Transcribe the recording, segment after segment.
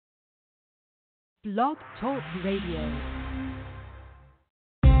Blog Talk Radio.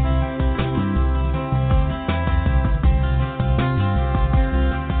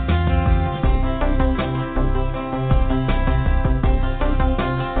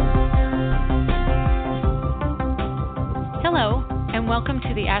 Hello, and welcome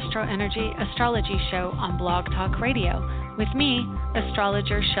to the AstroEnergy Astrology Show on Blog Talk Radio with me,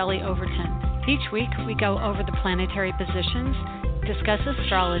 astrologer Shelley Overton. Each week we go over the planetary positions, discuss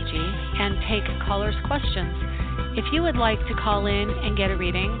astrology, and take callers' questions. If you would like to call in and get a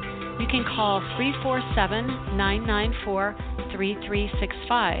reading, you can call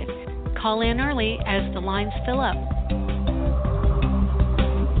 347-994-3365. Call in early as the lines fill up.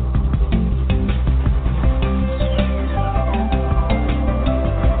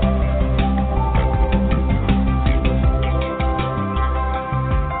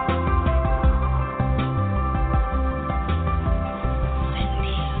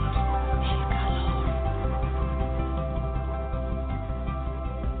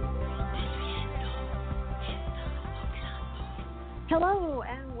 Hello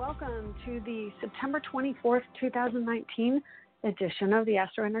and welcome to the September 24th, 2019 edition of the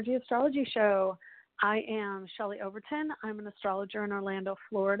AstroEnergy Astrology Show. I am Shelley Overton. I'm an astrologer in Orlando,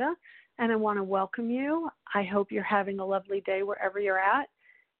 Florida, and I want to welcome you. I hope you're having a lovely day wherever you're at.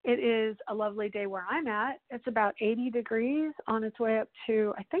 It is a lovely day where I'm at. It's about 80 degrees on its way up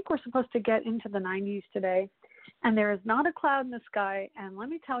to, I think we're supposed to get into the 90s today, and there is not a cloud in the sky, and let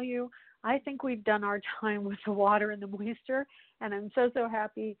me tell you, I think we've done our time with the water and the moisture, and I'm so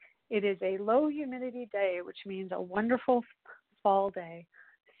happy. It is a low humidity day, which means a wonderful fall day.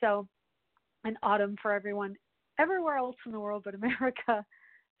 So an autumn for everyone, everywhere else in the world but America.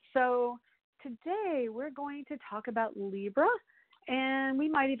 So today we're going to talk about Libra, and we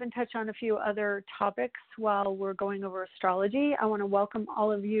might even touch on a few other topics while we're going over astrology. I want to welcome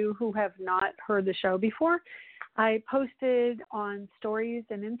all of you who have not heard the show before. I posted on stories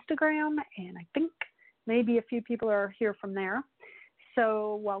and Instagram, and I think maybe a few people are here from there.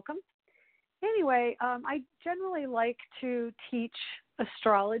 So welcome. Anyway, I generally like to teach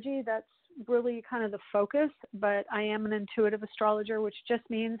astrology. That's really kind of the focus, but I am an intuitive astrologer, which just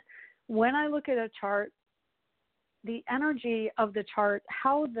means when I look at a chart, the energy of the chart,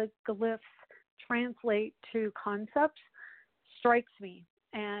 how the glyphs translate to concepts strikes me.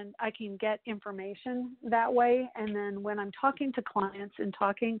 And I can get information that way. And then when I'm talking to clients and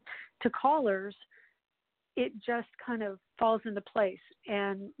talking to callers, it just kind of falls into place.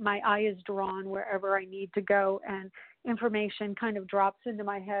 And my eye is drawn wherever I need to go. And information kind of drops into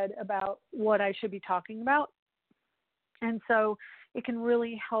my head about what I should be talking about. And so it can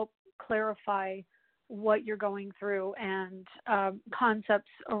really help clarify what you're going through and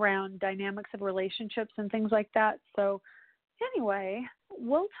concepts around dynamics of relationships and things like that. So anyway,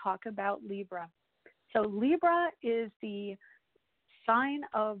 we'll talk about Libra. So Libra is the sign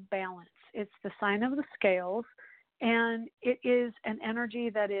of balance. It's the sign of the scales, and it is an energy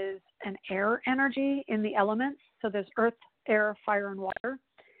that is an air energy in the elements. So there's earth, air, fire, and water,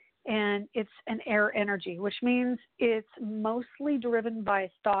 and it's an air energy, which means it's mostly driven by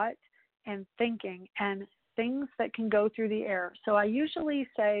thought and thinking and things that can go through the air. So I usually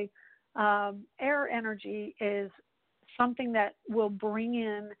say air energy is something that will bring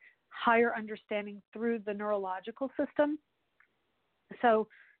in higher understanding through the neurological system. So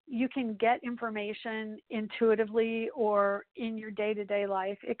you can get information intuitively or in your day-to-day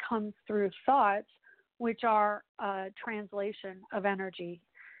life. It comes through thoughts, which are a translation of energy.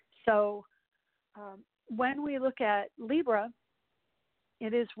 So when we look at Libra,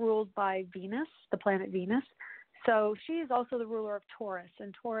 it is ruled by Venus, the planet Venus. So she is also the ruler of Taurus,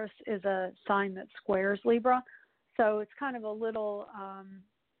 and Taurus is a sign that squares Libra. So it's kind of a little,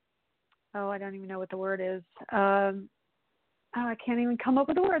 I don't even know what the word is. I can't even come up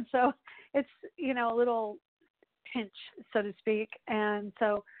with a word. So it's, a little pinch, so to speak. And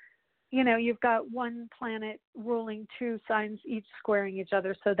so, you've got one planet ruling two signs, each squaring each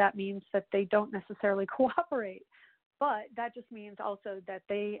other. So that means that they don't necessarily cooperate. But that just means also that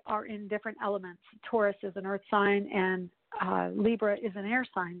they are in different elements. Taurus is an earth sign and Libra is an air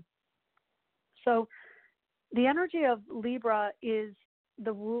sign. So the energy of Libra is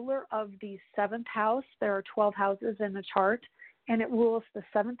the ruler of the seventh house. There are 12 houses in the chart, and it rules the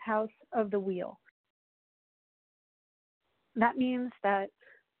seventh house of the wheel. That means that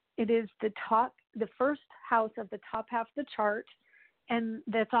it is the first house of the top half of the chart, and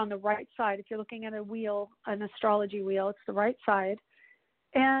that's on the right side. If you're looking at a wheel, an astrology wheel, it's the right side.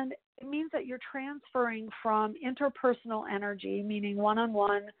 And it means that you're transferring from interpersonal energy, meaning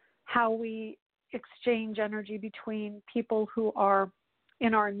one-on-one, how we exchange energy between people who are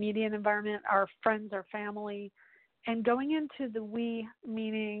in our immediate environment, our friends, our family, and going into the we,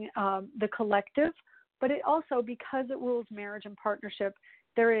 meaning the collective, but it also, because it rules marriage and partnership,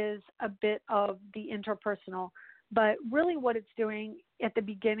 there is a bit of the interpersonal. But really what it's doing at the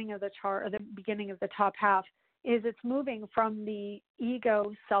beginning of the chart, or the beginning of the top half, is it's moving from the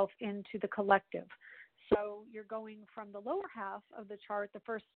ego self into the collective. So you're going from the lower half of the chart, the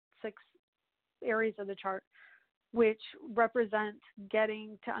first 6 areas of the chart, which represent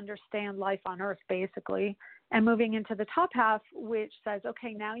getting to understand life on Earth, basically, and moving into the top half, which says,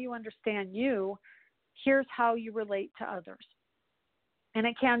 okay, now you understand you. Here's how you relate to others. And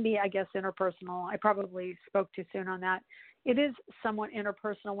it can be, I guess, interpersonal. I probably spoke too soon on that. It is somewhat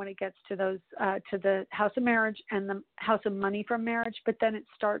interpersonal when it gets to those, to the house of marriage and the house of money from marriage, but then it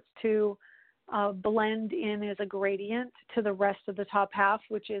starts to blend in as a gradient to the rest of the top half,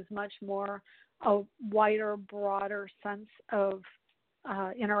 which is much more a wider, broader sense of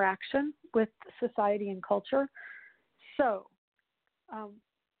interaction with society and culture. So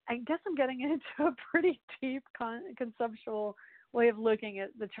I guess I'm getting into a pretty deep conceptual way of looking at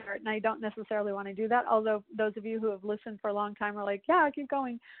the chart, and I don't necessarily want to do that, although those of you who have listened for a long time are like, yeah, keep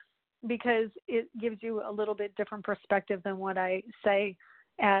going, because it gives you a little bit different perspective than what I say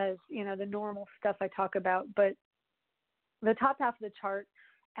as, the normal stuff I talk about. But the top half of the chart,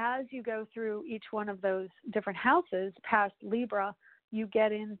 as you go through each one of those different houses past Libra, you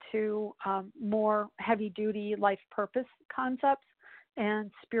get into more heavy-duty life purpose concepts and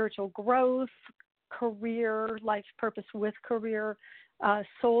spiritual growth, career, life purpose with career,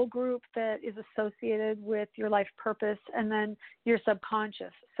 soul group that is associated with your life purpose, and then your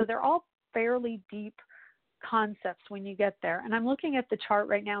subconscious. So they're all fairly deep concepts when you get there. And I'm looking at the chart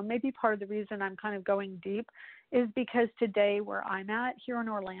right now. Maybe part of the reason I'm kind of going deep is because today where I'm at here in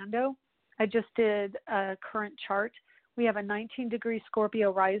Orlando, I just did a current chart. We have a 19-degree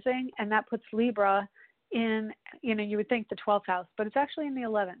Scorpio rising, and that puts Libra in, you would think the 12th house, but it's actually in the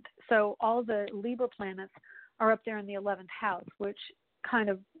 11th. So all the Libra planets are up there in the 11th house, which kind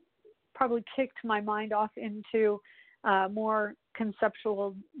of probably kicked my mind off into more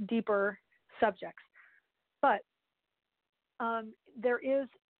conceptual, deeper subjects. But there is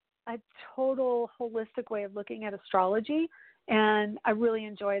a total holistic way of looking at astrology, and I really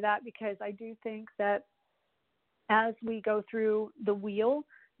enjoy that, because I do think that as we go through the wheel,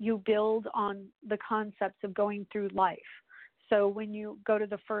 you build on the concepts of going through life. So when you go to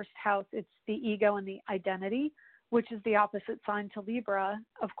the first house, it's the ego and the identity, which is the opposite sign to Libra.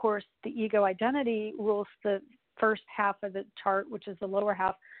 Of course, the ego identity rules the first half of the chart, which is the lower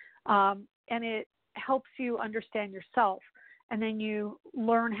half, and it helps you understand yourself. And then you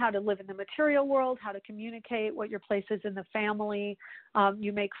learn how to live in the material world, how to communicate, what your place is in the family.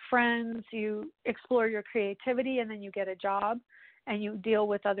 You make friends, you explore your creativity, and then you get a job, and you deal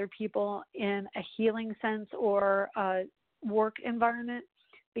with other people in a healing sense or a work environment,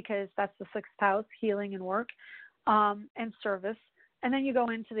 because that's the 6th house, healing and work, and service. And then you go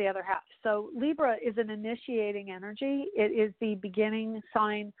into the other half. So Libra is an initiating energy. It is the beginning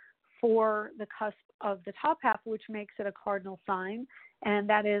sign for the cusp of the top half, which makes it a cardinal sign, and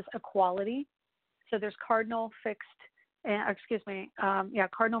that is equality. So there's cardinal, fixed,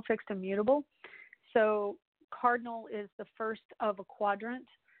 cardinal, fixed, and mutable. So cardinal is the first of a quadrant,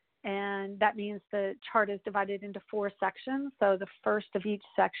 and that means the chart is divided into 4 sections. So the first of each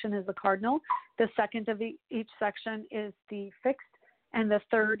section is the cardinal, the second of each section is the fixed, and the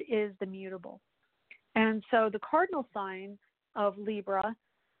third is the mutable. And so the cardinal sign of Libra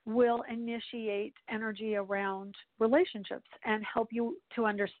will initiate energy around relationships and help you to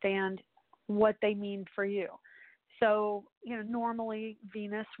understand what they mean for you. So, normally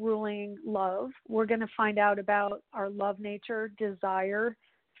Venus ruling love, we're going to find out about our love nature, desire,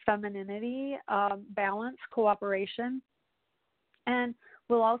 femininity, balance, cooperation, and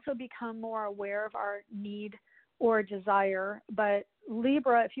we'll also become more aware of our need or desire. But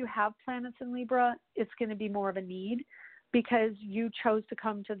Libra, if you have planets in Libra, it's going to be more of a need, because you chose to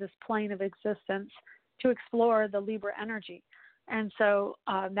come to this plane of existence to explore the Libra energy. And so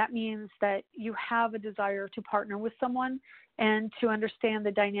that means that you have a desire to partner with someone and to understand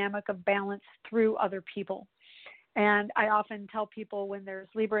the dynamic of balance through other people. And I often tell people, when there's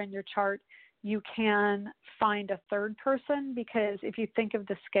Libra in your chart, you can find a third person, because if you think of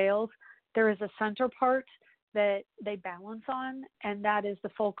the scales, there is a center part that they balance on, and that is the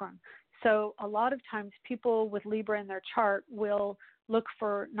fulcrum. So a lot of times people with Libra in their chart will look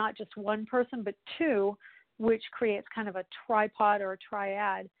for not just one person, but 2, which creates kind of a tripod or a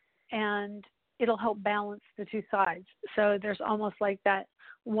triad, and it'll help balance the 2 sides. So there's almost like that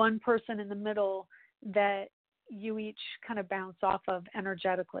one person in the middle that, you each kind of bounce off of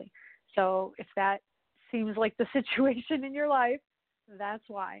energetically. So if that seems like the situation in your life, that's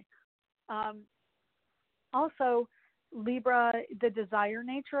why. Also, Libra, the desire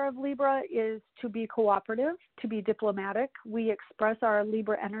nature of Libra is to be cooperative, to be diplomatic. We express our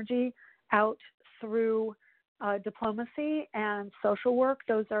Libra energy out through diplomacy and social work.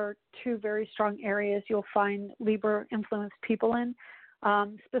 Those are two very strong areas you'll find Libra influenced people in,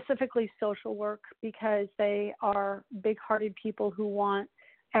 specifically social work, because they are big-hearted people who want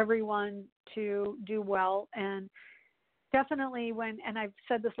everyone to do well. And definitely and I've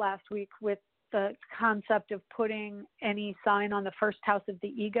said this last week with the concept of putting any sign on the first house of the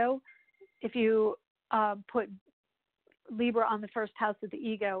ego, if you put Libra on the first house of the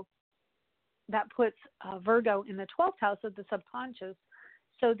ego, that puts Virgo in the 12th house of the subconscious.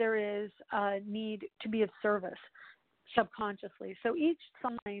 So there is a need to be of service subconsciously. So each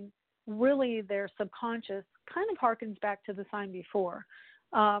sign, really their subconscious kind of harkens back to the sign before.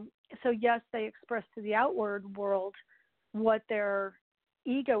 So yes, they express to the outward world what their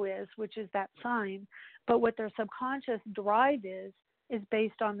ego is, which is that sign, but what their subconscious drive is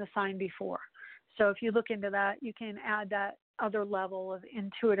based on the sign before. So if you look into that, you can add that other level of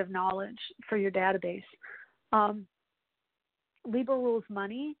intuitive knowledge for your database. Libra rules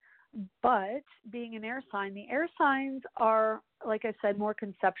money, but being an air sign, the air signs are, like I said, more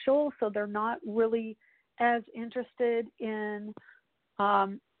conceptual, so they're not really as interested in,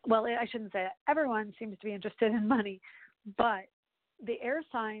 well, I shouldn't say that. Everyone seems to be interested in money, but the air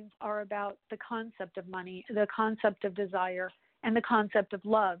signs are about the concept of money, the concept of desire, and the concept of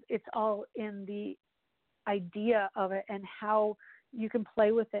love. It's all in the idea of it and how you can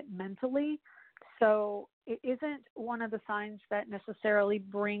play with it mentally. So it isn't one of the signs that necessarily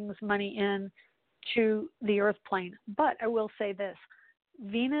brings money in to the earth plane. But I will say this,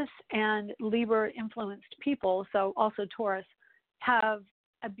 Venus and Libra influenced people, so also Taurus, have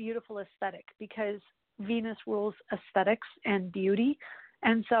a beautiful aesthetic because Venus rules aesthetics and beauty.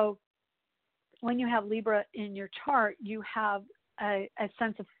 And so when you have Libra in your chart, you have a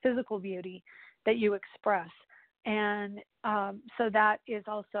sense of physical beauty that you express. And so that is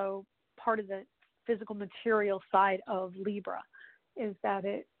also part of the physical material side of Libra, is that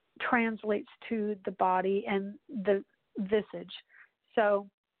it translates to the body and the visage. So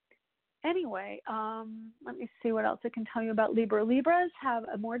anyway, let me see what else I can tell you about Libra. Libras have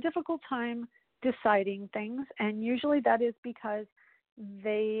a more difficult time deciding things, and usually that is because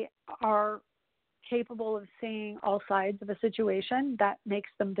they are capable of seeing all sides of a situation. That makes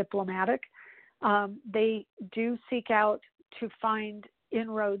them diplomatic. They do seek out to find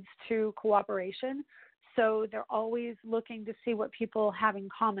inroads to cooperation, so they're always looking to see what people have in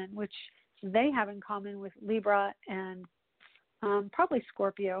common, which they have in common with Libra and probably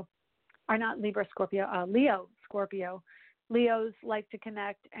Scorpio, or not Libra, Scorpio, Leo, Scorpio. Leos like to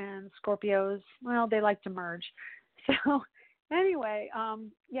connect, and Scorpios, well, they like to merge. So anyway,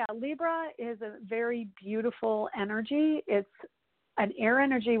 Libra is a very beautiful energy. It's an air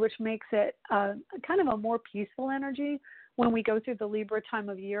energy, which makes it kind of a more peaceful energy. When we go through the Libra time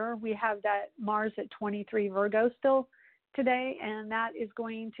of year, we have that Mars at 23 Virgo still today, and that is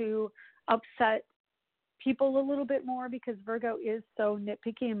going to upset people a little bit more because Virgo is so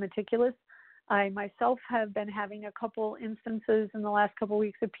nitpicky and meticulous. I myself have been having a couple instances in the last couple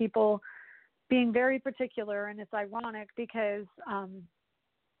weeks of people being very particular, and it's ironic because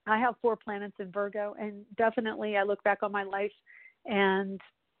I have 4 planets in Virgo, and definitely I look back on my life, and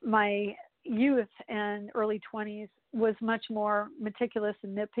my youth and early 20s was much more meticulous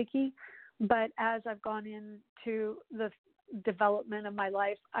and nitpicky. But as I've gone into the development of my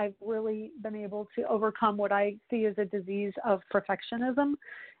life, I've really been able to overcome what I see as a disease of perfectionism.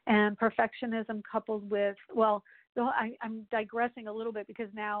 And perfectionism coupled with, I'm digressing a little bit because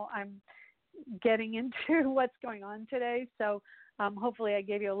now I'm getting into what's going on today. So hopefully I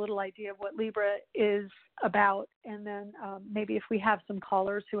gave you a little idea of what Libra is about. And then maybe if we have some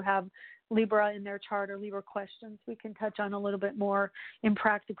callers who have Libra in their chart or Libra questions, we can touch on a little bit more in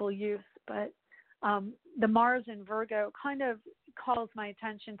practical use. But the Mars in Virgo kind of calls my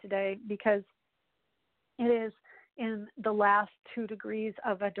attention today because it is in the last 2 degrees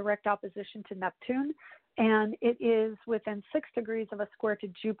of a direct opposition to Neptune, and it is within 6 degrees of a square to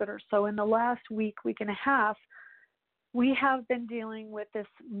Jupiter. So in the last week and a half, we have been dealing with this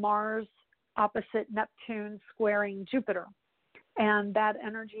Mars opposite Neptune squaring Jupiter. And that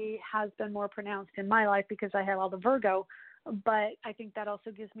energy has been more pronounced in my life because I have all the Virgo, but I think that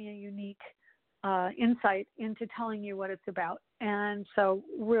also gives me a unique insight into telling you what it's about. And so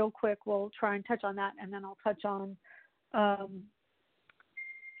real quick, we'll try and touch on that, and then I'll touch on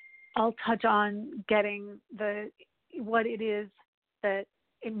I'll touch on getting what it is that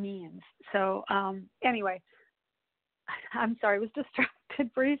it means. So anyway, I'm sorry, I was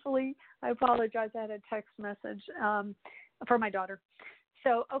distracted briefly. I apologize. I had a text message for my daughter.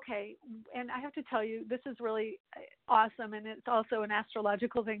 So, okay, and I have to tell you, this is really awesome, and it's also an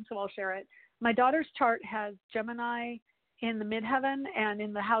astrological thing, so I'll share it. My daughter's chart has Gemini in the midheaven and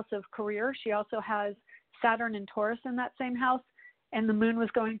in the house of career. She also has Saturn and Taurus in that same house, and the moon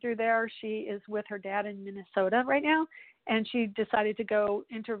was going through there. She is with her dad in Minnesota right now, and she decided to go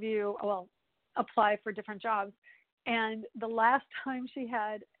apply for different jobs. And the last time she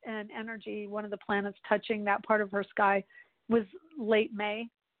had an energy, one of the planets touching that part of her sky, was late May.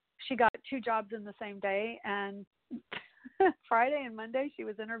 She got 2 jobs in the same day, and Friday and Monday she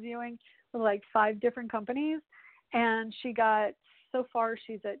was interviewing with like 5 different companies, and so far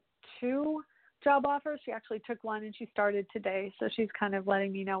she's at 2 job offers. She actually took one and she started today, so she's kind of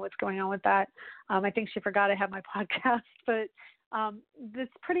letting me know what's going on with that. I think she forgot I had my podcast, but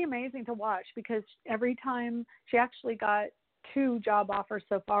it's pretty amazing to watch, because every time she actually got 2 job offers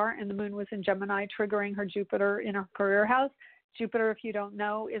so far, and the moon was in Gemini, triggering her Jupiter in her career house. Jupiter, if you don't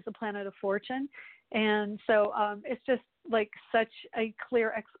know, is a planet of fortune. And so it's just like such a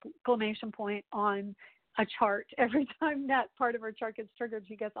clear exclamation point on a chart. Every time that part of her chart gets triggered,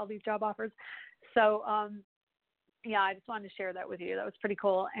 she gets all these job offers. So, I just wanted to share that with you. That was pretty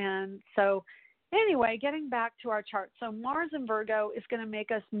cool. And so anyway, getting back to our chart. So Mars in Virgo is going to make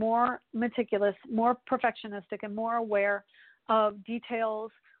us more meticulous, more perfectionistic, and more aware of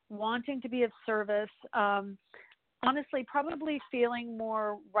details, wanting to be of service, honestly, probably feeling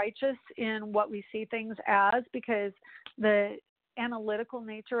more righteous in what we see things as, because the analytical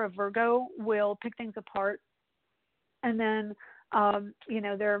nature of Virgo will pick things apart. And then,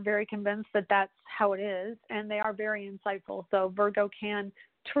 they're very convinced that that's how it is, and they are very insightful. So Virgo can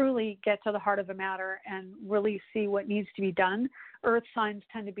truly get to the heart of the matter and really see what needs to be done. Earth signs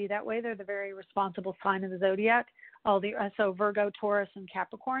tend to be that way. They're the very responsible sign of the zodiac. So Virgo, Taurus, and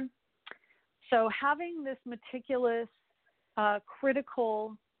Capricorn. So having this meticulous,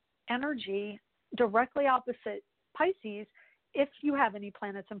 critical energy directly opposite Pisces, if you have any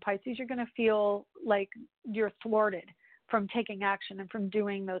planets in Pisces, you're going to feel like you're thwarted from taking action and from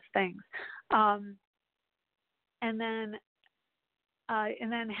doing those things. And then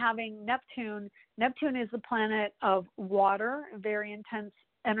having Neptune is the planet of water, very intense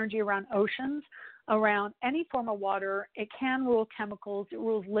energy around oceans, around any form of water. It can rule chemicals, it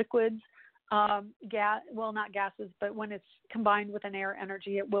rules liquids, gas, well, not gases, but when it's combined with an air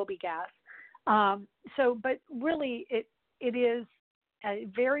energy, it will be gas. But really it is a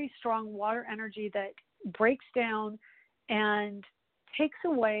very strong water energy that breaks down and takes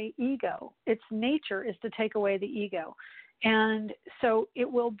away ego. Its nature is to take away the ego. And so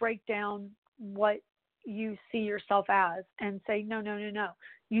it will break down what you see yourself as and say, no.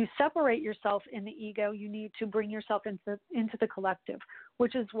 You separate yourself in the ego. You need to bring yourself into the collective,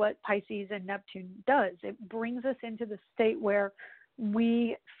 which is what Pisces and Neptune does. It brings us into the state where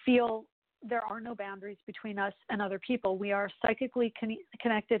we feel there are no boundaries between us and other people. We are psychically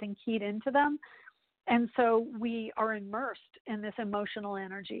connected and keyed into them. And so we are immersed in this emotional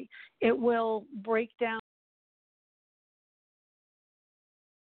energy. It will break down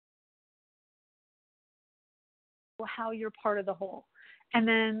how you're part of the whole. And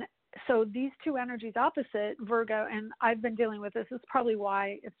then, so these 2 energies opposite, Virgo, and I've been dealing with this. This is probably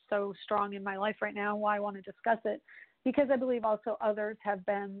why it's so strong in my life right now, why I want to discuss it, because I believe also others have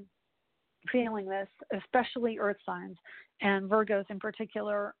been feeling this, especially earth signs and Virgos in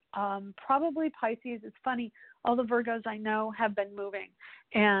particular. Probably Pisces. It's funny, all the Virgos I know have been moving,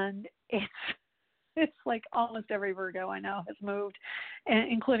 and it's like almost every Virgo I know has moved,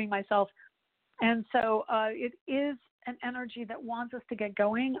 including myself. And so it is an energy that wants us to get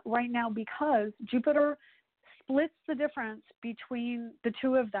going right now, because Jupiter splits the difference between the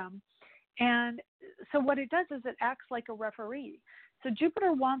 2 of them. And so what it does is it acts like a referee. So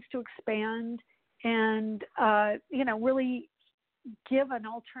Jupiter wants to expand and, really give an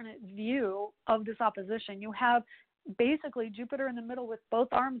alternate view of this opposition. You have basically Jupiter in the middle with both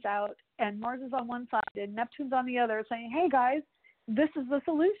arms out, and Mars is on one side and Neptune's on the other, saying, hey guys, this is the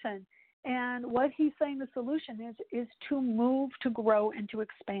solution. And what he's saying the solution is to move, to grow, and to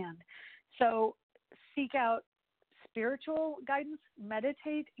expand. So seek out spiritual guidance,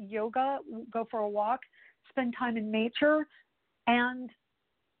 meditate, yoga, go for a walk, spend time in nature, and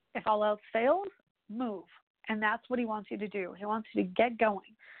if all else fails, move. And that's what he wants you to do. He wants you to get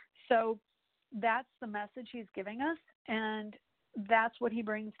going. So that's the message he's giving us, and that's what he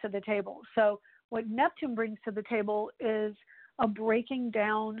brings to the table. So what Neptune brings to the table is a breaking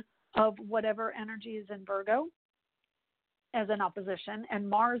down of whatever energy is in Virgo as an opposition, and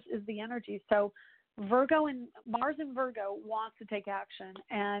Mars is the energy. So Mars in Virgo wants to take action.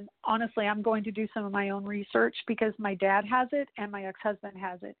 And honestly, I'm going to do some of my own research because my dad has it and my ex-husband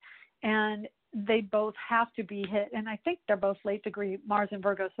has it. And they both have to be hit. And I think they're both late degree Mars and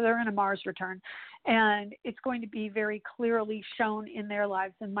Virgo, so they're in a Mars return. And it's going to be very clearly shown in their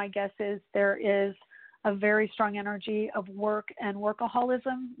lives. And my guess is there is a very strong energy of work and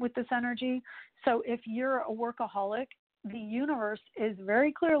workaholism with this energy. So if you're a workaholic, the universe is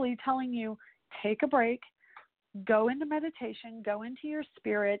very clearly telling you, take a break, go into meditation, go into your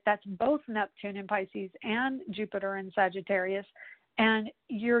spirit. That's both Neptune in Pisces and Jupiter in Sagittarius. And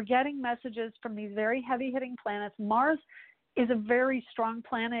you're getting messages from these very heavy-hitting planets. Mars is a very strong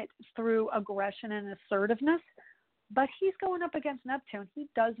planet through aggression and assertiveness, but he's going up against Neptune. He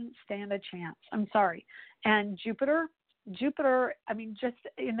doesn't stand a chance. I'm sorry. And Jupiter, I mean, just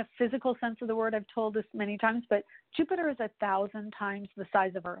in the physical sense of the word, I've told this many times, but Jupiter is 1,000 times the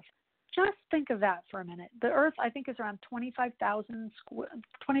size of Earth. Just think of that for a minute. The Earth, I think, is around 25,000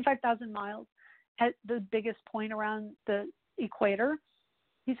 miles at the biggest point around the equator.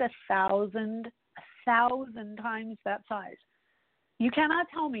 He's 1,000 times that size. You cannot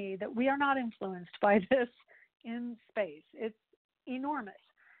tell me that we are not influenced by this in space. It's enormous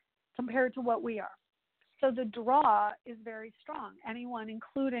compared to what we are. So the draw is very strong. Anyone,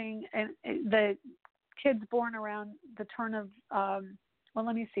 including the kids born around the turn of,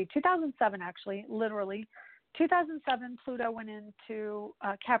 2007 actually, literally. 2007, Pluto went into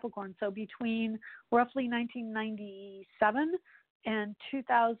Capricorn. So between roughly 1997 and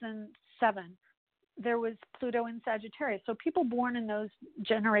 2007, there was Pluto in Sagittarius. So people born in that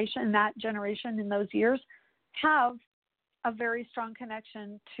generation, in those years, have a very strong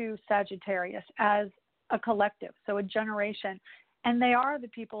connection to Sagittarius as a collective, so a generation. And they are the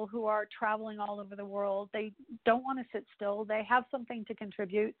people who are traveling all over the world. They don't want to sit still. They have something to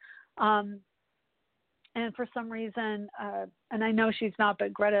contribute. And for some reason, and I know she's not,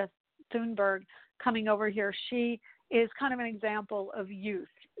 but Greta Thunberg coming over here, she is kind of an example of youth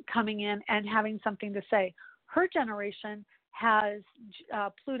coming in and having something to say. Her generation has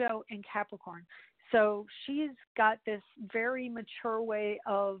Pluto in Capricorn. So she's got this very mature way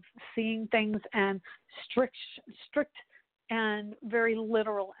of seeing things and strict and very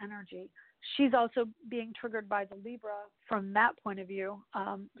literal energy. She's also being triggered by the Libra from that point of view.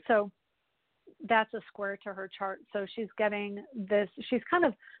 So that's a square to her chart. So she's getting this, she's kind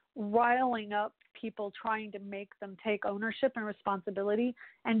of riling up people, trying to make them take ownership and responsibility,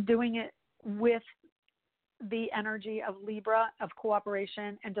 and doing it with the energy of Libra, of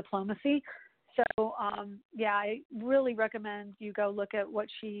cooperation and diplomacy. So, I really recommend you go look at what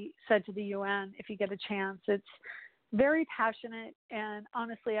she said to the UN if you get a chance. It's very passionate, and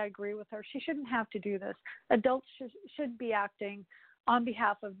honestly, I agree with her. She shouldn't have to do this. Adults should be acting on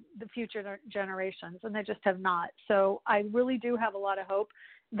behalf of the future generations, and they just have not. So I really do have a lot of hope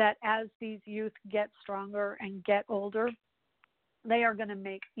that as these youth get stronger and get older, they are going to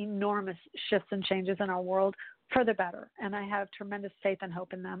make enormous shifts and changes in our world for the better, and I have tremendous faith and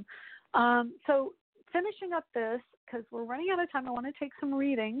hope in them. So finishing up this, because we're running out of time, I want to take some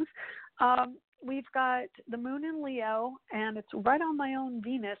readings. We've got the moon in Leo, and it's right on my own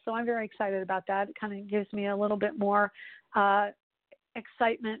Venus, so I'm very excited about that. It kind of gives me a little bit more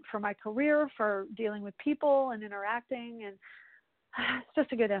excitement for my career, for dealing with people and interacting, and it's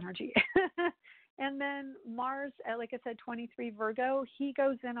just a good energy. And then Mars, like I said, 23 Virgo, he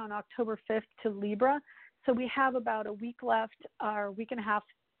goes in on October 5th to Libra. So we have about a week left, or a week and a half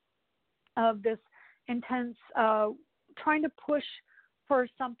of this intense trying to push for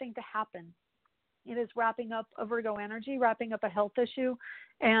something to happen. It is wrapping up a Virgo energy, wrapping up a health issue,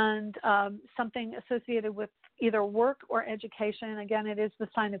 and something associated with either work or education. Again, it is the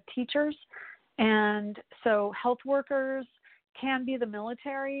sign of teachers. And so health workers can be the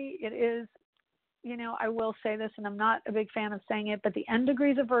military. It is, I will say this, and I'm not a big fan of saying it, but the end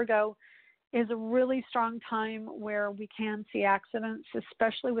degrees of Virgo is a really strong time where we can see accidents,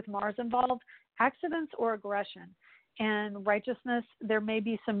 especially with Mars involved, accidents or aggression. And righteousness, there may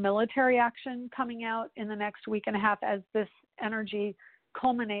be some military action coming out in the next week and a half as this energy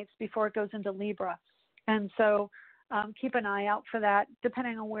culminates before it goes into Libra. And so keep an eye out for that,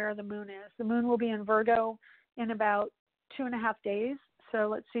 depending on where the moon is. The moon will be in Virgo in about 2.5 days. So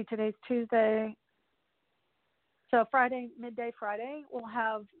let's see, today's Tuesday. So Friday, midday Friday, we'll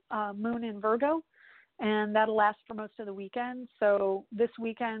have moon in Virgo, and that'll last for most of the weekend. So this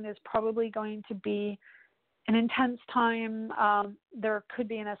weekend is probably going to be an intense time. There could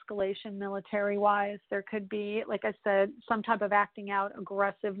be an escalation military-wise. There could be, like I said, some type of acting out,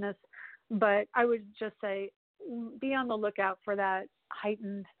 aggressiveness. But I would just say be on the lookout for that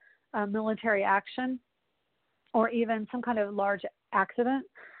heightened military action or even some kind of large accident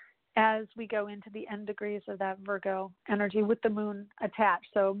as we go into the end degrees of that Virgo energy with the moon attached.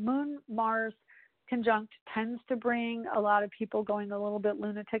 So Moon, Mars conjunct tends to bring a lot of people going a little bit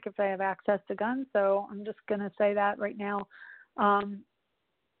lunatic if they have access to guns. So I'm just going to say that right now.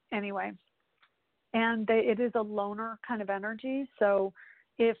 Anyway, and it is a loner kind of energy. So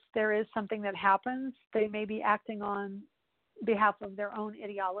if there is something that happens, they may be acting on behalf of their own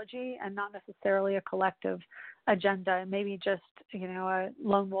ideology and not necessarily a collective agenda, maybe just, a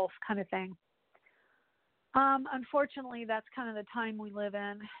lone wolf kind of thing. Unfortunately, that's kind of the time we live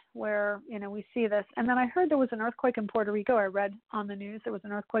in where, we see this. And then I heard there was an earthquake in Puerto Rico. I read on the news there was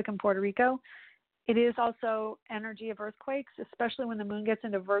an earthquake in Puerto Rico. It is also energy of earthquakes, especially when the moon gets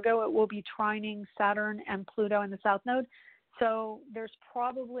into Virgo. It will be trining Saturn and Pluto in the South Node. So there's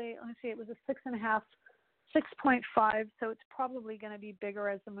probably, let me see, it was a 6.5, 6.5. So it's probably going to be bigger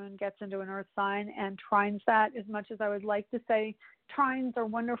as the moon gets into an earth sign and trines that. As much as I would like to say trines are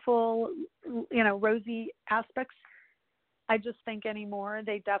wonderful, rosy aspects, I just think anymore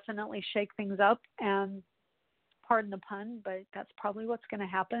they definitely shake things up, and pardon the pun, but that's probably what's going to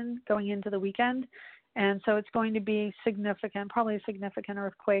happen going into the weekend. And so it's going to be significant, probably a significant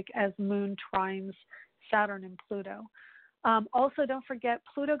earthquake as moon trines Saturn and Pluto. Also, don't forget,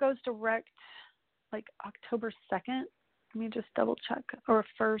 Pluto goes direct like October 2nd. Let me just double check. Or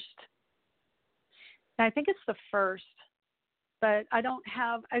 1st. I think it's the 1st. But I've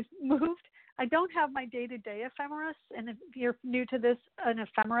moved. I don't have my day-to-day ephemeris. And if you're new to this, an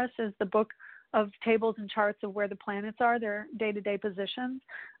ephemeris is the book of tables and charts of where the planets are, their day-to-day positions.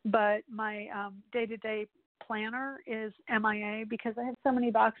 But my day-to-day planner is MIA because I have so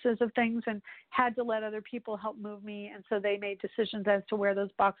many boxes of things and had to let other people help move me. And so they made decisions as to where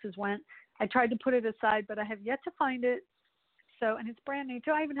those boxes went. I tried to put it aside, but I have yet to find it. So, and it's brand new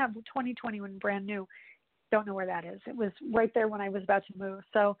too. I even have 2021 brand new. Don't know where that is. It was right there when I was about to move.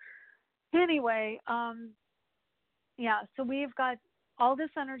 So anyway, so we've got all this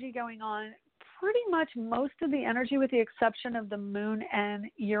energy going on. Pretty much most of the energy, with the exception of the moon and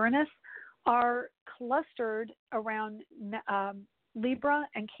Uranus, are clustered around Libra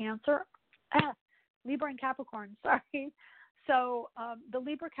and Cancer. Libra and Capricorn, sorry. So the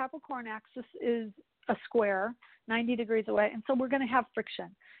Libra-Capricorn axis is a square, 90 degrees away, and so we're going to have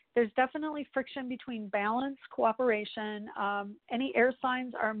friction. There's definitely friction between balance, cooperation. Any air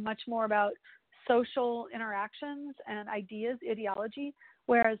signs are much more about social interactions and ideas, ideology,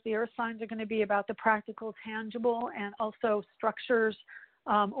 whereas the earth signs are going to be about the practical, tangible, and also structures,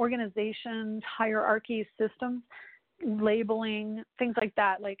 organizations, hierarchies, systems, labeling, things like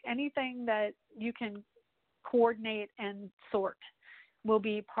that. Like anything that you can coordinate and sort will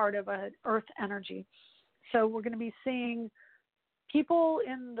be part of an earth energy. So we're going to be seeing people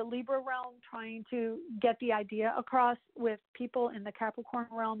in the Libra realm trying to get the idea across, with people in the Capricorn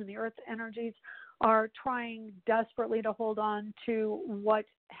realm and the earth energies are trying desperately to hold on to what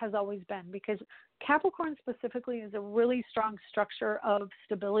has always been, because Capricorn specifically is a really strong structure of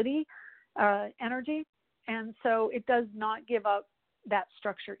stability energy. And so it does not give up that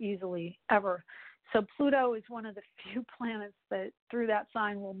structure easily, ever. So Pluto is one of the few planets that through that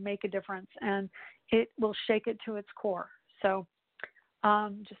sign will make a difference, and it will shake it to its core. So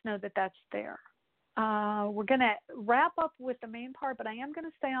just know that that's there. We're going to wrap up with the main part, but I am going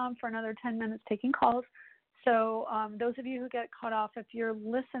to stay on for another 10 minutes taking calls. So those of you who get cut off, if you're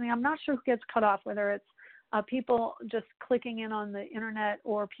listening, I'm not sure who gets cut off, whether it's people just clicking in on the internet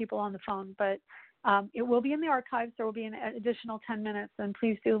or people on the phone, but it will be in the archives. There will be an additional 10 minutes, and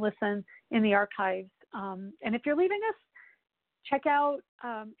please do listen in the archives. And if you're leaving us, check out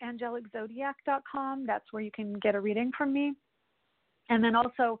angeliczodiac.com. That's where you can get a reading from me. And then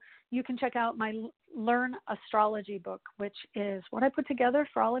also you can check out my Learn Astrology book, which is what I put together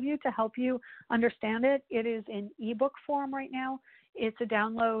for all of you to help you understand it. It is in ebook form right now. It's a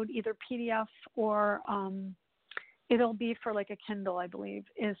download, either PDF or it'll be for like a Kindle, I believe,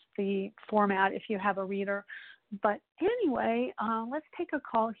 is the format if you have a reader. But anyway, let's take a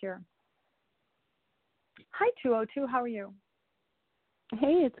call here. Hi, 202. How are you?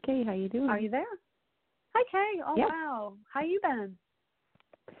 Hey, it's Kay. How you doing? Are you there? Hi, Kay. Oh, yeah. Wow. How you been?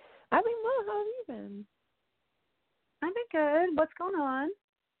 I've been well. How have you been? I've been good. What's going on?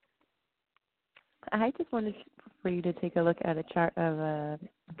 I just wanted for you to take a look at a chart of a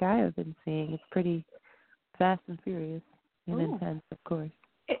guy I've been seeing. It's pretty fast and furious and intense, of course.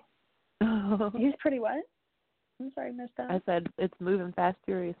 He's pretty what? I'm sorry, I missed that. I said it's moving fast,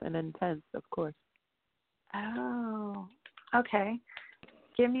 furious, and intense, of course. Oh, okay.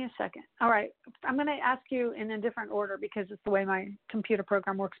 Give me a second. All right. I'm going to ask you in a different order because it's the way my computer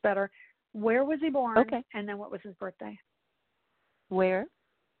program works better. Where was he born? Okay. And then what was his birthday? Where?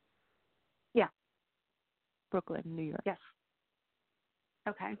 Yeah. Brooklyn, New York. Yes.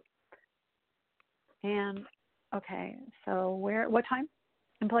 Okay. And, okay, so where, what time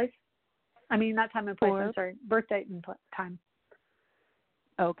and place? I mean, not time and place, I'm sorry, birthday and time.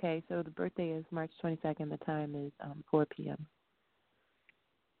 Okay, so the birthday is March 22nd. The time is 4 p.m.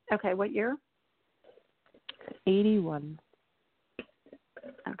 Okay, what year? 81.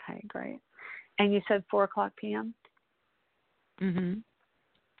 Okay, great. And you said 4 o'clock p.m.? Mm-hmm.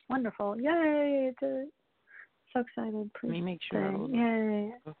 Wonderful. Yay. So excited. Let me make sure.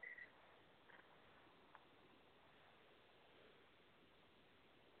 Yay.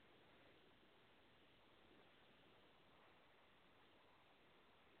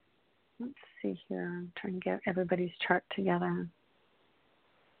 Let's see here. I'm trying to get everybody's chart together.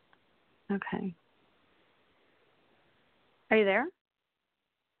 Okay. Are you there?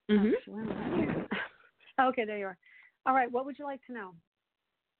 Mm-hmm. Okay, there you are. All right, what would you like to know?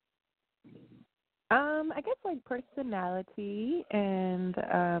 I guess like personality and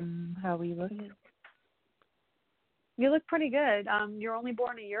how we look. You look pretty good. You're only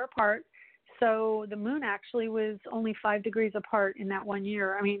born a year apart, so the moon actually was only 5 degrees apart in that 1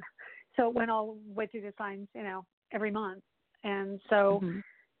 year. I mean, so it went all the way through the signs, every month. And so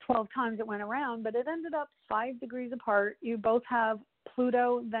 12 times it went around, but it ended up 5 degrees apart. You both have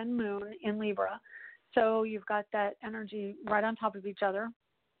Pluto, then moon in Libra. So you've got that energy right on top of each other.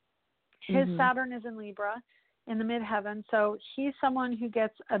 His Saturn is in Libra in the midheaven. So he's someone who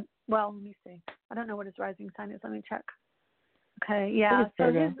gets let me see. I don't know what his rising sign is. Let me check. Okay. Yeah.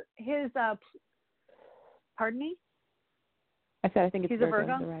 So his pardon me? I said I think it's he's Virgo, a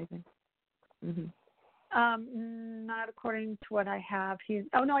Virgo? the rising. Mm-hmm. Not according to what I have.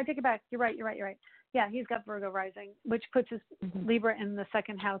 I take it back. You're right. Yeah, he's got Virgo rising, which puts his Libra in the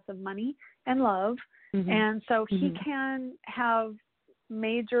second house of money and love. And so he can have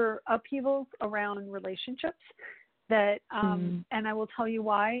major upheavals around relationships that, and I will tell you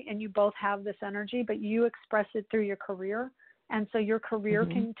why, and you both have this energy, but you express it through your career. And so your career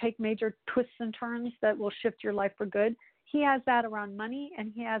can take major twists and turns that will shift your life for good. He has that around money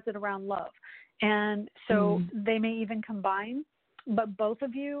and he has it around love. And so they may even combine, but both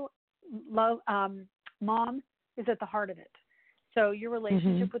of you love, mom is at the heart of it. So your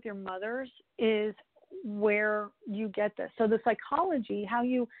relationship with your mothers is where you get this. So the psychology, how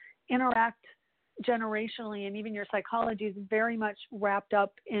you interact generationally, and even your psychology is very much wrapped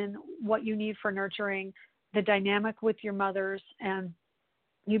up in what you need for nurturing, the dynamic with your mothers, and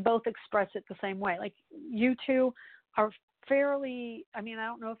you both express it the same way. Like you two are fairly, I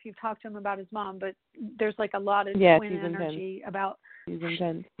don't know if you've talked to him about his mom, but there's like a lot of twin energy about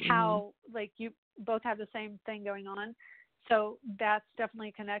how like you both have the same thing going on. So that's definitely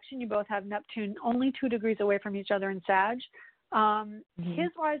a connection. You both have Neptune only 2 degrees away from each other in Sag. His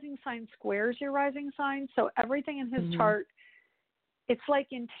rising sign squares your rising sign. So everything in his chart, it's like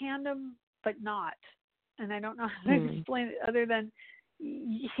in tandem, but not. And I don't know how to explain it other than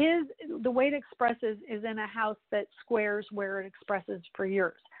the way it expresses is in a house that squares where it expresses for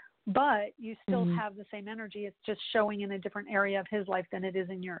yours. But you still have the same energy. It's just showing in a different area of his life than it is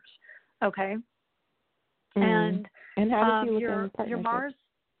in yours. Okay? And how does he look in partnership? Your Mars.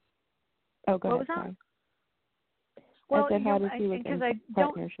 Oh, go what ahead. Was that? Well, I said, how does he look in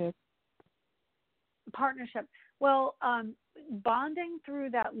partnership? Partnership. Well, bonding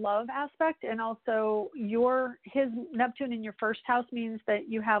through that love aspect, and also his Neptune in your first house means that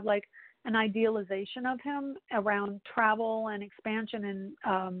you have like an idealization of him around travel and expansion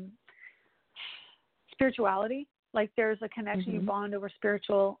and spirituality. Like there's a connection, you bond over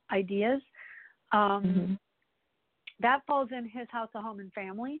spiritual ideas. That falls in his house of home and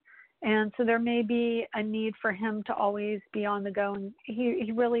family. And so there may be a need for him to always be on the go. And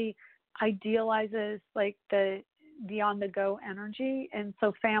he really idealizes like the on-the-go energy. And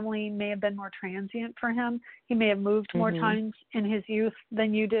so family may have been more transient for him. He may have moved more times in his youth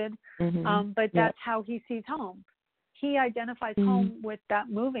than you did. But that's how he sees home. He identifies home with that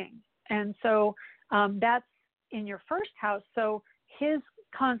moving. And so that's in your first house. So his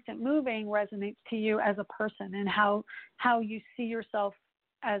constant moving resonates to you as a person and how you see yourself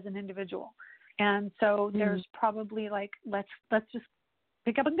as an individual. And so there's probably like, let's just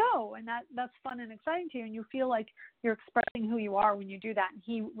pick up and go. And that's fun and exciting to you. And you feel like you're expressing who you are when you do that. And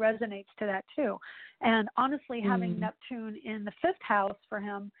he resonates to that too. And honestly, having Neptune in the 5th house for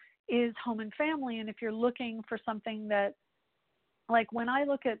him is home and family. And if you're looking for something that, like when I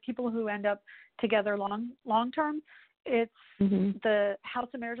look at people who end up together long term, it's the house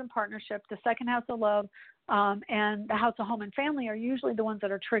of marriage and partnership, the second house of love, and the house of home and family are usually the ones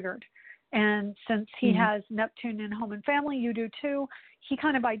that are triggered. And since he has Neptune in home and family, you do too, he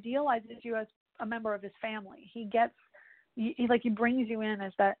kind of idealizes you as a member of his family. He brings you in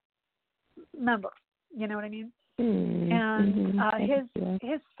as that member. You know what I mean? And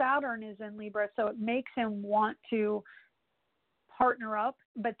his Saturn is in Libra, so it makes him want to partner up,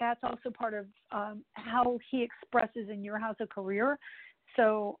 but that's also part of how he expresses in your house of career.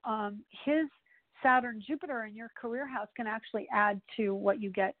 So his Saturn, Jupiter in your career house can actually add to what you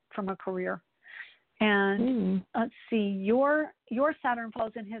get from a career. And let's see, your Saturn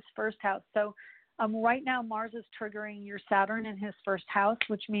falls in his first house. So right now Mars is triggering your Saturn in his first house,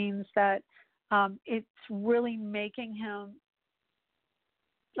 which means that it's really making him,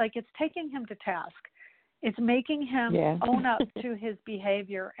 like it's taking him to task. It's making him own up to his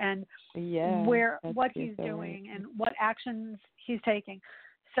behavior and what he's doing and what actions he's taking.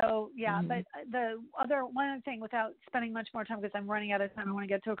 So, but one other thing, without spending much more time because I'm running out of time, I want to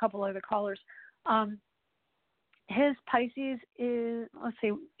get to a couple other callers. His Pisces is,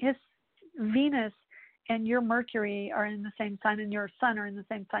 his Venus and your Mercury are in the same sign and your Sun are in the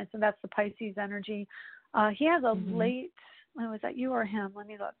same sign. So that's the Pisces energy. He has a late, was that you or him? Let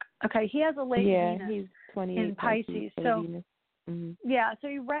me look. Okay, he has a late Venus he's 28 in Pisces. So Venus. so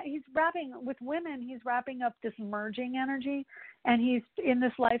he's wrapping, with women, he's wrapping up this merging energy. And he's, in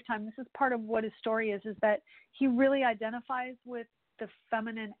this lifetime, this is part of what his story is that he really identifies with the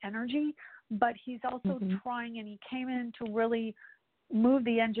feminine energy, but he's also trying, and he came in to really move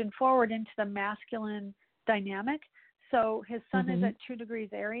the engine forward into the masculine dynamic. So his Sun is at 2 degrees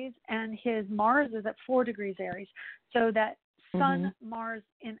Aries and his Mars is at 4 degrees Aries. So that Sun, Mars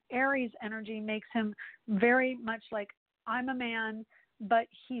in Aries energy makes him very much like, I'm a man, but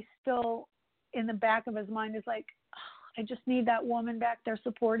he's still in the back of his mind is like, I just need that woman back there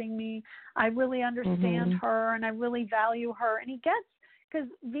supporting me. I really understand her and I really value her. And he gets, because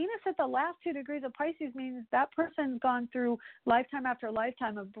Venus at the last 2 degrees of Pisces means that person's gone through lifetime after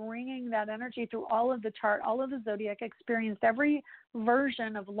lifetime of bringing that energy through all of the chart, all of the zodiac, experienced every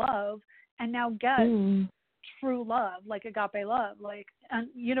version of love, and now gets true love, like agape love, like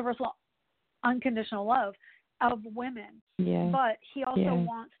universal unconditional love of women. But he also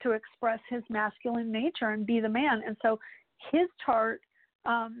wants to express his masculine nature and be the man. And so his chart,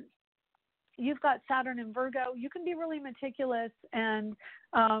 you've got Saturn in Virgo. You can be really meticulous and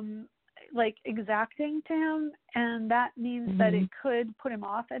like exacting to him, and that means that it could put him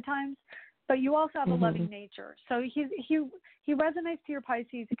off at times. But you also have a loving nature. So he resonates to your Pisces.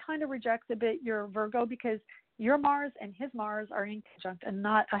 He kind of rejects a bit your Virgo because your Mars and his Mars are in conjunct and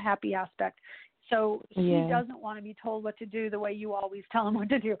not a happy aspect. So he doesn't want to be told what to do the way you always tell him what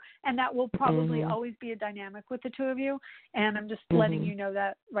to do. And that will probably always be a dynamic with the two of you. And I'm just letting you know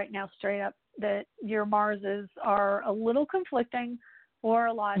that right now, straight up, that your Marses are a little conflicting or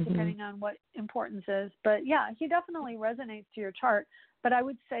a lot, depending on what importance is. But yeah, he definitely resonates to your chart. But I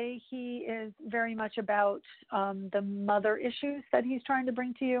would say he is very much about the mother issues that he's trying to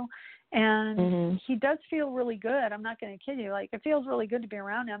bring to you. And he does feel really good. I'm not going to kid you. Like, it feels really good to be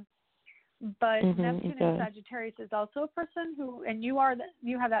around him. But Neptune in Sagittarius is also a person who, and you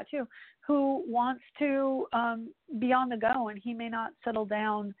have that too, who wants to be on the go, and he may not settle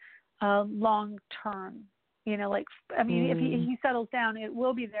down long term. You know, like, I mean, if he settles down, it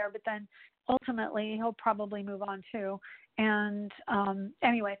will be there, but then ultimately he'll probably move on too. And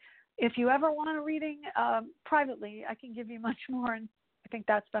anyway, if you ever want a reading privately, I can give you much more, and I think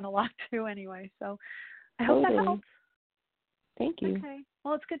that's been a lot too anyway. So I hope that helps. Thank you. Okay.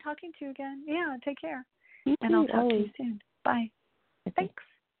 Well, it's good talking to you again. Yeah, take care. You and too, I'll talk always. to you soon. Bye. Okay. Thanks.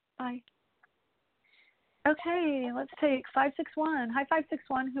 Bye. Okay, let's take 561. Hi,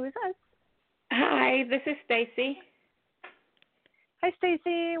 561. Who is this? Hi, this is Stacy. Hi,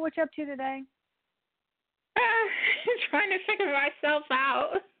 Stacy. What you up to today? Trying to figure myself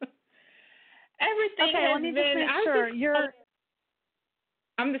out. Everything okay, has let me been. Just make sure.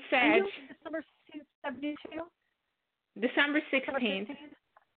 I'm the Sag. December 72? December 16th.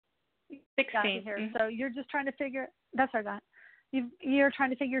 16th. Here. So you're just trying to figure. That's what I got. You're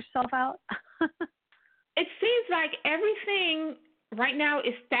trying to figure yourself out. It seems like everything right now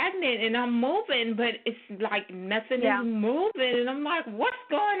is stagnant, and I'm moving, but it's like nothing is moving, and I'm like, what's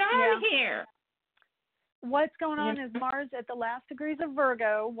going on here? What's going on is Mars at the last degrees of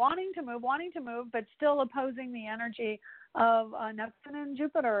Virgo, wanting to move, but still opposing the energy of Neptune and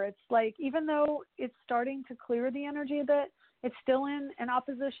Jupiter. It's like, even though it's starting to clear the energy a bit, it's still in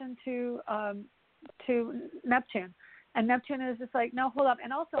opposition to Neptune. And Neptune is just like, no, hold up.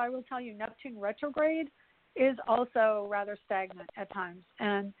 And also, I will tell you, Neptune retrograde is also rather stagnant at times.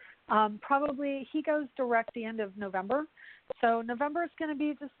 And probably he goes direct the end of November. So November is going to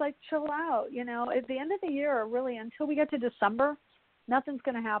be just like chill out. At the end of the year, really, until we get to December, nothing's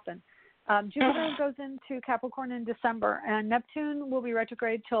going to happen. Jupiter goes into Capricorn in December, and Neptune will be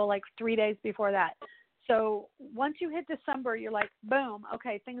retrograde till like 3 days before that. So once you hit December, you're like, boom,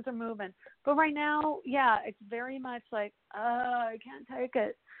 okay, things are moving. But right now, yeah, it's very much like, I can't take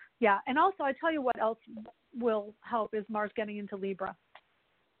it. Yeah, and also I tell you what else will help is Mars getting into Libra.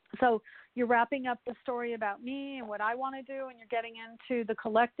 So you're wrapping up the story about me and what I want to do, and you're getting into the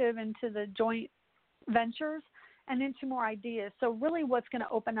collective, into the joint ventures, and into more ideas. So really what's going to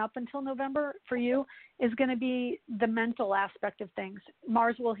open up until November for you is going to be the mental aspect of things.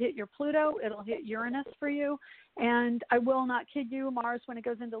 Mars will hit your Pluto. It'll hit Uranus for you. And I will not kid you, Mars, when it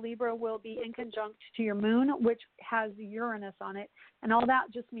goes into Libra, will be in conjunct to your moon, which has Uranus on it. And all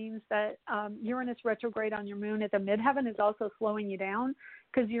that just means that Uranus retrograde on your moon at the midheaven is also slowing you down,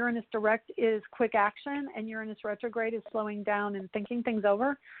 because Uranus direct is quick action and Uranus retrograde is slowing down and thinking things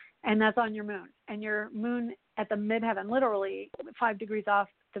over. And that's on your moon. And your moon at the midheaven, literally 5 degrees off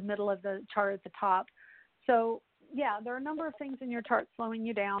the middle of the chart at the top. So, yeah, there are a number of things in your chart slowing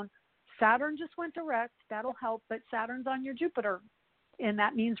you down. Saturn just went direct. That'll help. But Saturn's on your Jupiter, and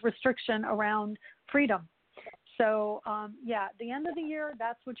that means restriction around freedom. So, yeah, at the end of the year,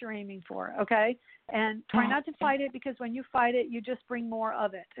 that's what you're aiming for, okay? And try not to fight it, because when you fight it, you just bring more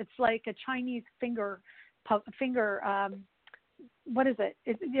of it. It's like a Chinese finger what is it?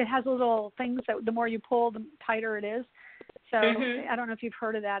 It has little things that the more you pull, the tighter it is. So I don't know if you've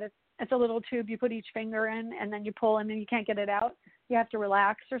heard of that. It's a little tube you put each finger in, and then you pull, and then you can't get it out. You have to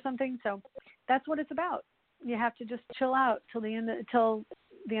relax or something. So that's what it's about. You have to just chill out till the end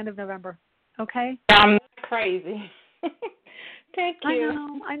of November. Okay? I'm crazy. Thank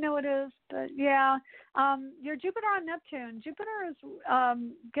you. I know it is, but yeah. Your Jupiter on Neptune. Jupiter is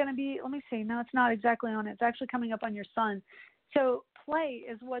going to be, let me see. No, it's not exactly on it. It's actually coming up on your sun. So play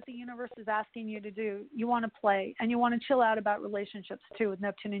is what the universe is asking you to do. You want to play, and you want to chill out about relationships too, with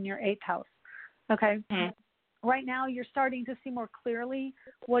Neptune in your 8th house. Okay? Mm-hmm. Right now, you're starting to see more clearly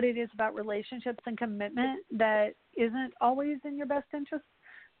what it is about relationships and commitment that isn't always in your best interest.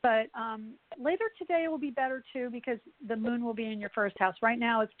 But later today will be better too, because the moon will be in your 1st house. Right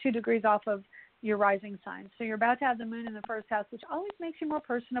now, it's 2 degrees off of your rising sign. So you're about to have the moon in the 1st house, which always makes you more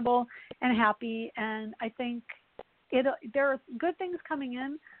personable and happy. And I think there are good things coming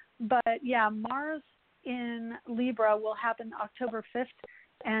in. But, yeah, Mars in Libra will happen October 5th,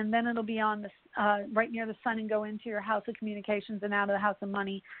 and then it'll be on right near the sun and go into your house of communications and out of the house of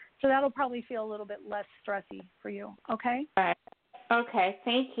money. So that'll probably feel a little bit less stressy for you, okay? All right. Okay,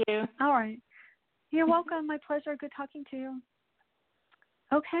 thank you. All right. You're welcome. My pleasure. Good talking to you.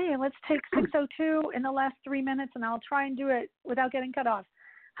 Okay, let's take 602 in the last 3 minutes, and I'll try and do it without getting cut off.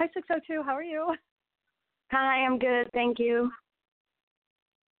 Hi, 602. How are you? Hi, I'm good. Thank you.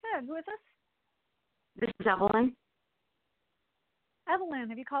 Good. Who is this? This is Evelyn. Evelyn,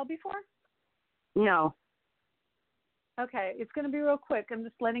 have you called before? No. Okay, it's going to be real quick. I'm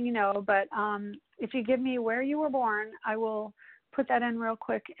just letting you know. But if you give me where you were born, I will put that in real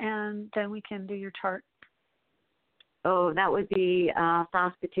quick, and then we can do your chart. Oh, that would be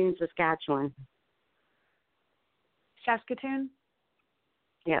Saskatoon, Saskatchewan. Saskatoon?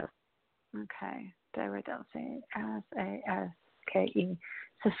 Yes. Okay. Did I write down? S-A-S-K-E.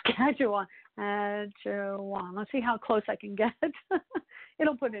 Saskatchewan. Let's see how close I can get.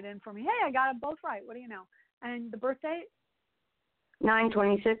 It'll put it in for me. Hey, I got them both right. What do you know? And the birth date?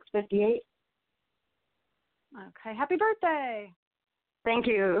 9/26/58. Okay. Happy birthday. Thank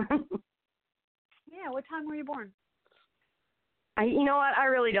you. Yeah. What time were you born? You know what? I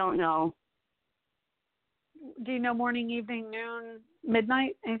really don't know. Do you know morning, evening, noon,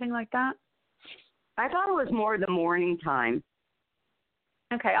 midnight, anything like that? I thought it was more the morning time.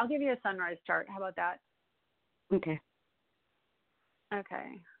 Okay. I'll give you a sunrise chart. How about that? Okay.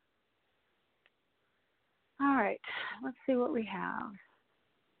 Okay. All right. Let's see what we have.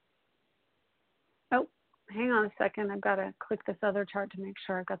 Oh, hang on a second. I've got to click this other chart to make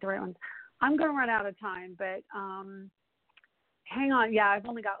sure I've got the right ones. I'm going to run out of time, but hang on. Yeah, I've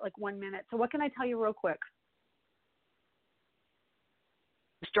only got like 1 minute. So what can I tell you real quick?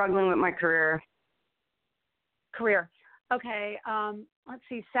 Struggling with my career. Okay. Let's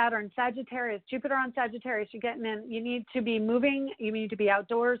see. Saturn, Sagittarius, Jupiter on Sagittarius. You're getting in. You need to be moving. You need to be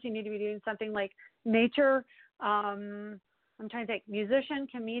outdoors. You need to be doing something like nature. I'm trying to think. Musician,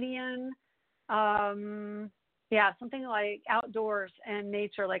 comedian. Yeah, something like outdoors and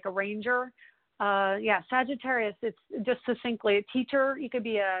nature, like a ranger. Sagittarius, it's just succinctly a teacher. You could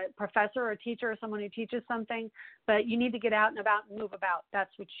be a professor or a teacher or someone who teaches something, but you need to get out and about and move about. That's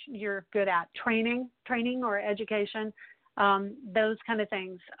what you're good at. Training or education, those kind of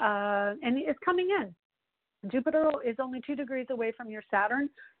things. And it's coming in. Jupiter is only 2 degrees away from your Saturn.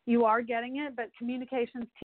 You are getting it, but communications,